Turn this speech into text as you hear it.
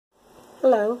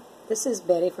Hello, this is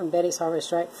Betty from Betty's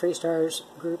Harvest Right Freeze-Dryers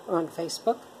group on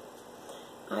Facebook.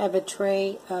 I have a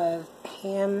tray of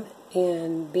ham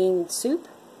and bean soup.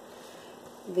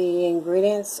 The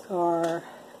ingredients are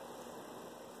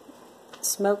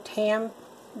smoked ham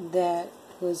that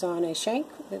was on a shank.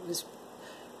 It was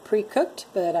pre-cooked,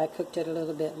 but I cooked it a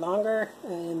little bit longer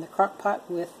in the crock pot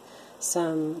with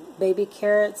some baby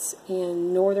carrots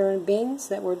and northern beans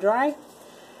that were dry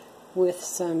with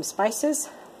some spices.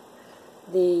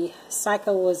 The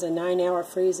cycle was a 9-hour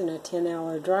freeze and a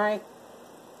 10-hour dry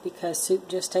because soup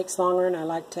just takes longer, and I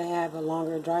like to have a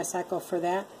longer dry cycle for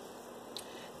that.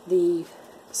 The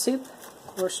soup,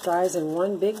 of course, dries in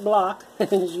one big block,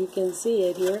 as you can see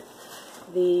it here.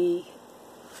 The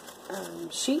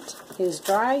sheet is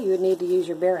dry. You would need to use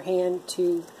your bare hand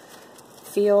to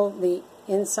feel the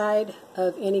inside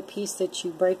of any piece that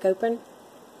you break open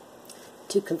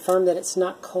to confirm that it's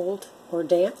not cold or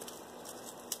damp.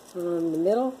 On the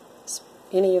middle,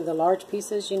 any of the large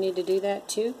pieces, you need to do that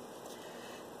too.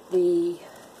 The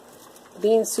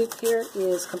bean soup here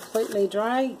is completely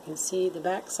dry. You can see the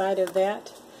back side of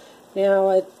that. Now,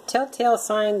 a telltale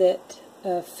sign that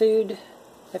food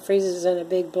that freezes in a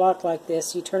big block like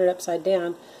this, you turn it upside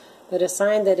down, but a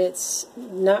sign that it's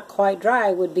not quite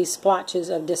dry would be splotches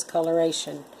of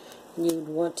discoloration. You'd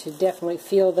want to definitely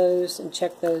feel those and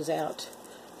check those out.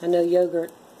 I know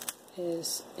yogurt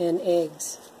and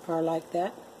eggs are like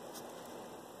that.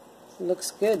 It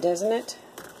looks good, doesn't it?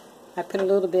 I put a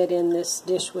little bit in this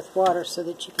dish with water so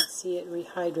that you can see it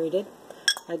rehydrated.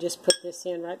 I just put this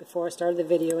in right before I started the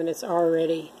video, and it's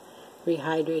already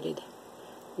rehydrated.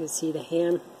 You can see the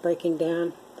ham breaking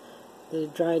down, the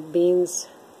dried beans,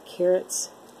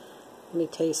 carrots. Let me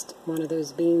taste one of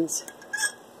those beans.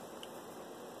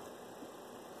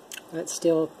 It's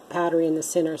still powdery in the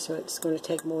center, so it's going to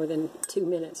take more than 2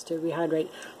 minutes to rehydrate.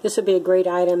 This would be a great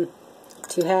item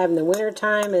to have in the winter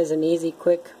time as an easy,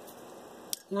 quick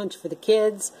lunch for the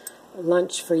kids,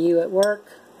 lunch for you at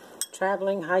work,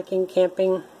 traveling, hiking,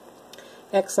 camping.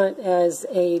 Excellent as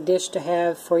a dish to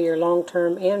have for your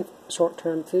long-term and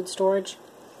short-term food storage.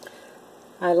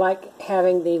 I like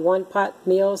having the one-pot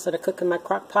meals that I cook in my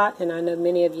crock pot, and I know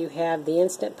many of you have the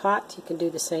Instant Pot. You can do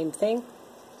the same thing.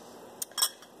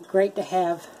 Great to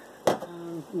have.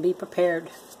 Be prepared.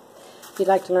 If you'd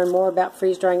like to learn more about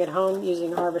freeze drying at home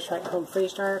using a Harvest Right Home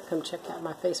Freeze Dryer, come check out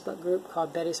my Facebook group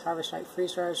called Betty's Harvest Right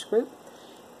Freeze Dryers group.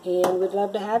 And we'd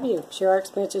love to have you. Share our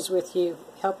experiences with you.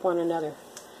 Help one another.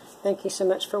 Thank you so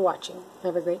much for watching.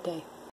 Have a great day.